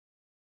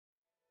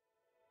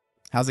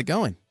How's it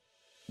going?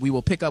 We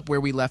will pick up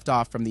where we left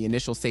off from the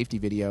initial safety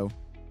video.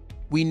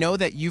 We know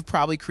that you've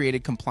probably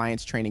created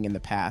compliance training in the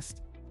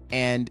past,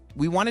 and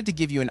we wanted to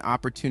give you an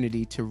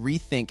opportunity to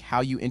rethink how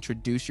you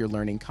introduce your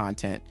learning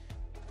content.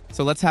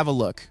 So let's have a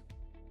look.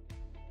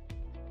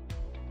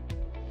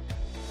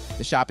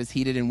 The shop is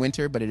heated in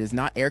winter, but it is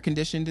not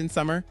air-conditioned in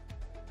summer.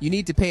 You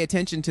need to pay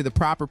attention to the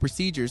proper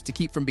procedures to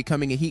keep from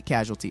becoming a heat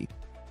casualty.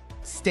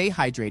 Stay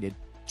hydrated.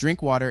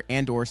 Drink water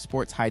and/or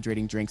sports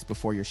hydrating drinks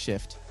before your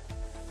shift.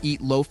 Eat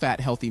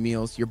low-fat, healthy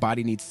meals. Your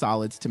body needs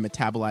solids to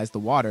metabolize the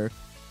water.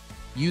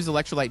 Use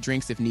electrolyte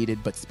drinks if needed,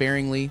 but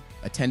sparingly.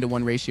 A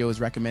 10-to-1 ratio is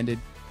recommended.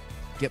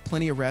 Get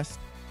plenty of rest.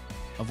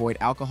 Avoid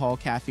alcohol,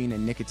 caffeine,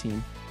 and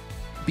nicotine.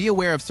 Be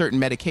aware of certain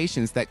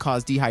medications that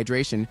cause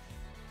dehydration.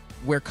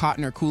 Wear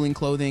cotton or cooling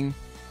clothing.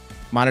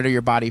 Monitor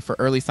your body for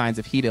early signs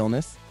of heat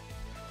illness.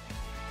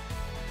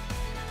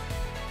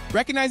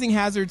 Recognizing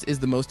hazards is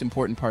the most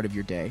important part of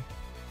your day.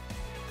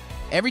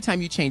 Every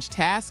time you change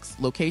tasks,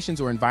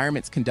 locations, or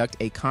environments, conduct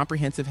a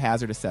comprehensive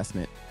hazard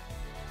assessment.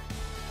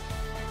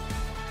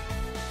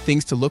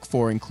 Things to look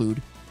for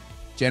include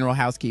general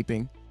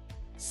housekeeping,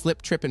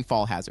 slip, trip, and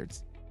fall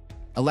hazards,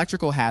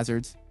 electrical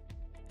hazards,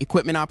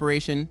 equipment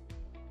operation,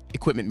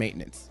 equipment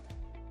maintenance,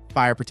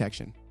 fire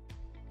protection,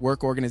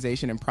 work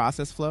organization and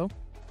process flow,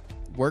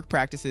 work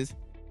practices,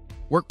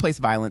 workplace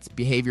violence,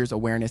 behaviors,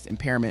 awareness,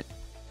 impairment,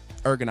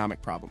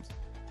 ergonomic problems,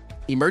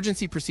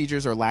 emergency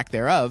procedures or lack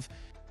thereof.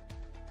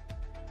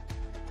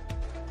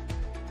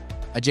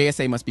 A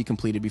JSA must be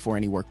completed before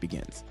any work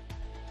begins.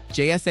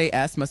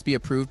 JSAS must be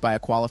approved by a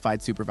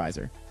qualified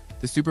supervisor.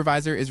 The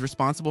supervisor is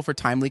responsible for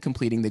timely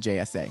completing the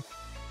JSA.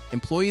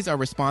 Employees are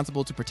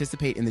responsible to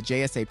participate in the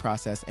JSA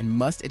process and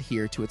must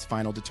adhere to its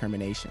final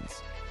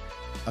determinations.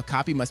 A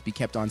copy must be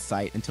kept on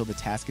site until the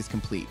task is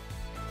complete.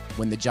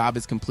 When the job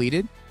is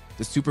completed,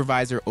 the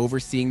supervisor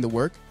overseeing the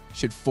work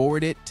should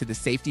forward it to the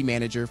safety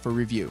manager for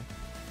review.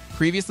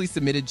 Previously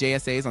submitted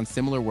JSAs on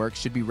similar work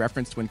should be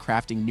referenced when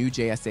crafting new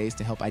JSAs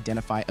to help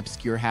identify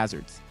obscure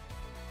hazards.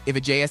 If a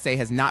JSA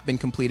has not been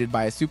completed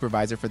by a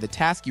supervisor for the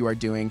task you are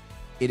doing,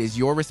 it is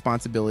your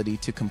responsibility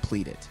to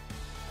complete it.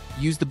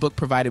 Use the book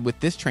provided with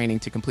this training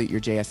to complete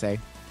your JSA.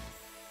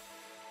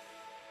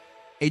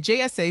 A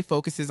JSA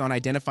focuses on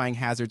identifying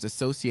hazards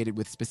associated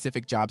with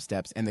specific job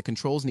steps and the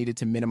controls needed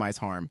to minimize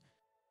harm.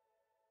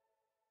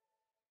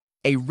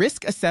 A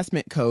risk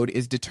assessment code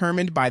is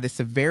determined by the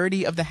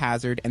severity of the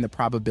hazard and the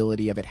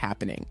probability of it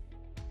happening.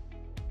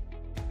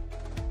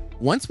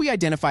 Once we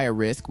identify a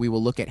risk, we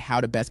will look at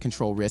how to best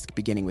control risk,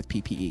 beginning with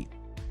PPE.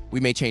 We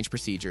may change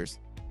procedures.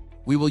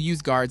 We will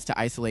use guards to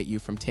isolate you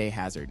from TE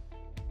hazard.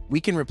 We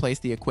can replace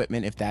the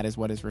equipment if that is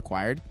what is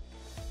required.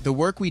 The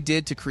work we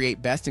did to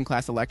create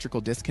best-in-class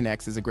electrical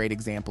disconnects is a great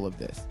example of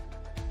this.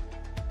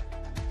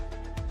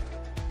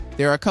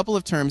 There are a couple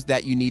of terms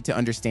that you need to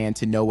understand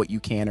to know what you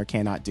can or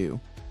cannot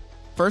do.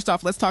 First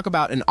off, let's talk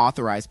about an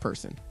authorized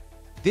person.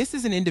 This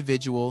is an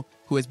individual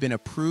who has been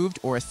approved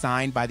or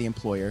assigned by the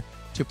employer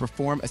to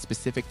perform a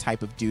specific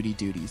type of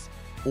duties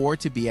or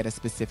to be at a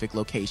specific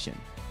location.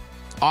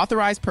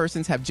 Authorized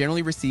persons have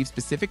generally received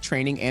specific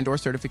training and/or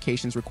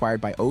certifications required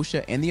by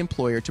OSHA and the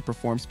employer to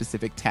perform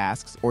specific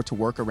tasks or to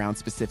work around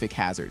specific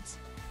hazards.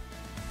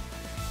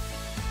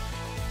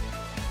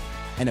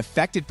 An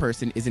affected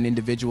person is an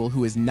individual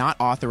who is not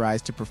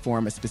authorized to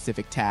perform a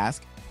specific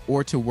task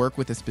or to work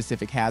with a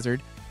specific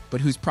hazard, but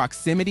whose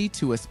proximity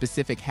to a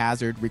specific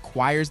hazard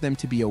requires them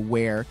to be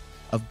aware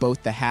of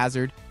both the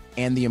hazard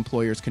and the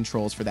employer's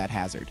controls for that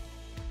hazard.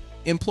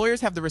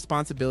 Employers have the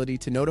responsibility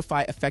to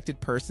notify affected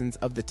persons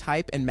of the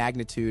type and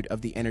magnitude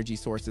of the energy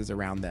sources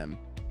around them.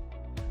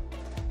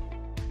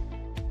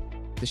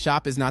 The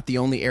shop is not the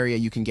only area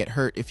you can get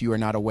hurt if you are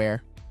not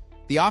aware.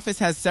 The office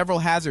has several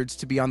hazards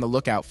to be on the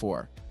lookout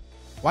for.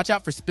 Watch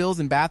out for spills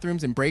in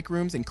bathrooms and break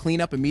rooms and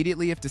clean up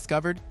immediately if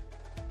discovered.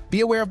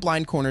 Be aware of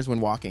blind corners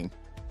when walking.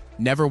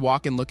 Never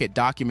walk and look at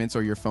documents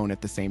or your phone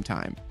at the same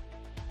time.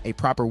 A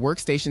proper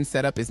workstation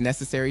setup is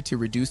necessary to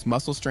reduce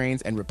muscle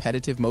strains and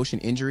repetitive motion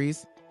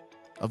injuries.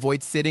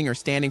 Avoid sitting or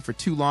standing for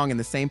too long in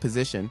the same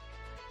position.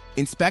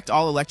 Inspect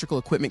all electrical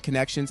equipment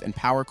connections and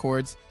power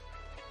cords.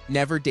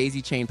 Never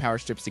daisy chain power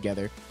strips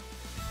together.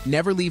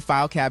 Never leave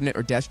file cabinet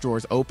or desk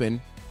drawers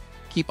open.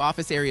 Keep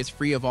office areas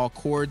free of all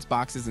cords,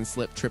 boxes, and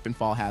slip, trip, and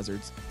fall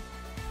hazards.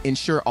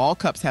 Ensure all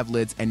cups have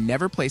lids and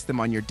never place them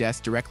on your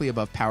desk directly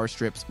above power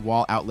strips,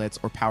 wall outlets,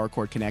 or power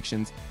cord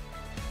connections.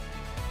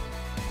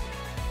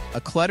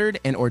 A cluttered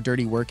and/or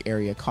dirty work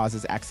area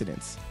causes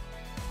accidents.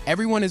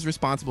 Everyone is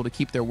responsible to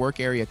keep their work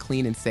area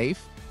clean and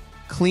safe.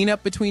 Clean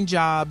up between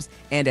jobs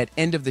and at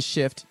end of the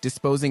shift,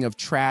 disposing of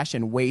trash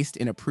and waste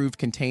in approved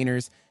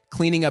containers,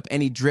 cleaning up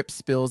any drip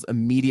spills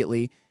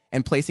immediately,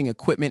 and placing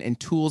equipment and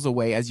tools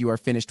away as you are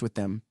finished with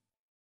them.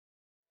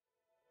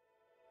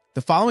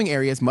 The following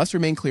areas must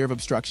remain clear of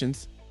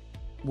obstructions: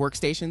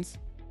 workstations,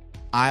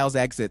 aisles,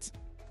 exits,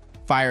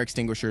 fire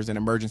extinguishers, and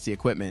emergency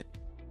equipment,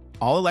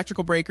 all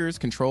electrical breakers,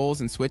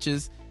 controls, and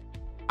switches,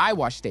 eye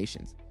wash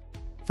stations,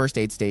 first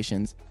aid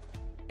stations,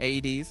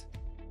 AEDs,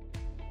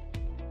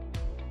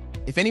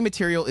 If any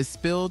material is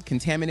spilled,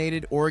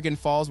 contaminated, Oregon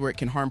falls where it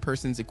can harm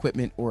persons,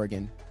 equipment,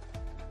 Oregon.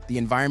 The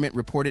environment,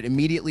 report it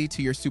immediately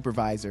to your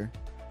supervisor.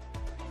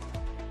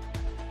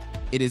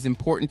 It is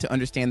important to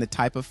understand the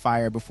type of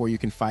fire before you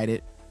can fight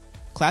it.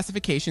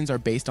 Classifications are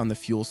based on the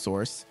fuel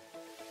source.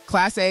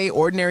 Class A,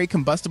 ordinary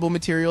combustible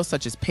materials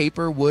such as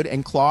paper, wood,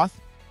 and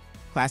cloth.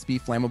 Class B,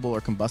 flammable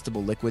or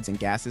combustible liquids and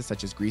gases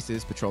such as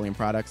greases, petroleum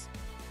products.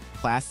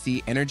 Class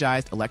C,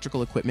 energized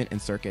electrical equipment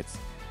and circuits.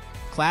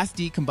 Class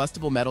D,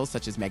 combustible metals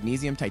such as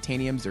magnesium,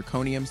 titanium,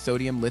 zirconium,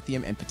 sodium,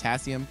 lithium, and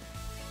potassium.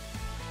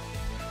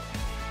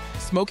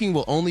 Smoking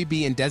will only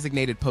be in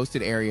designated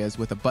posted areas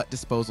with a butt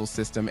disposal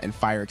system and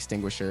fire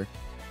extinguisher.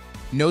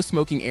 No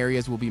smoking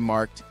areas will be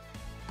marked.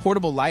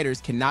 Portable lighters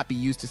cannot be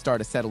used to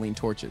start acetylene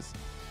torches.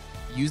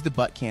 Use the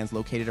butt cans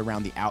located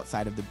around the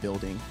outside of the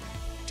building.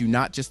 Do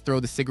not just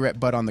throw the cigarette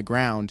butt on the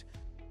ground.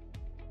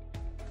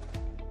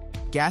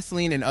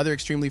 Gasoline and other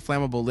extremely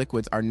flammable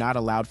liquids are not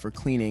allowed for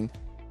cleaning.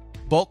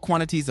 Bulk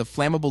quantities of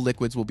flammable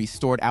liquids will be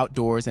stored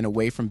outdoors and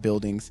away from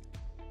buildings.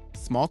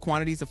 Small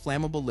quantities of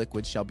flammable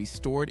liquids shall be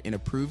stored in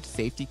approved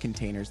safety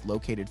containers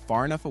located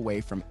far enough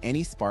away from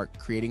any spark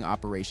creating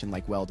operation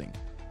like welding.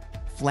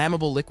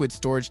 Flammable liquid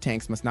storage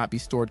tanks must not be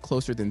stored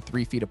closer than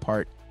 3 feet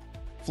apart.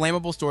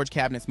 Flammable storage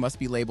cabinets must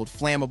be labeled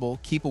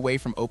flammable, keep away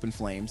from open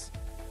flames.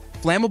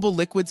 Flammable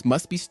liquids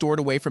must be stored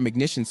away from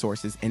ignition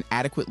sources and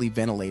adequately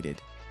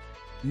ventilated.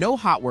 No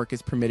hot work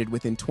is permitted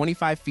within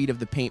 25 feet of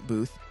the paint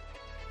booth.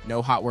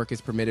 No hot work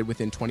is permitted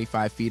within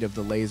 25 feet of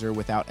the laser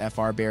without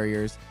FR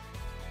barriers.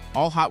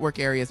 All hot work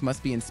areas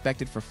must be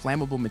inspected for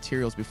flammable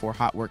materials before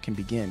hot work can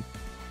begin.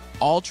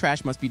 All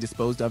trash must be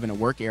disposed of in a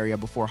work area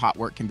before hot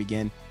work can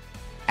begin.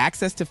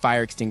 Access to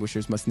fire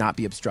extinguishers must not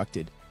be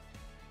obstructed.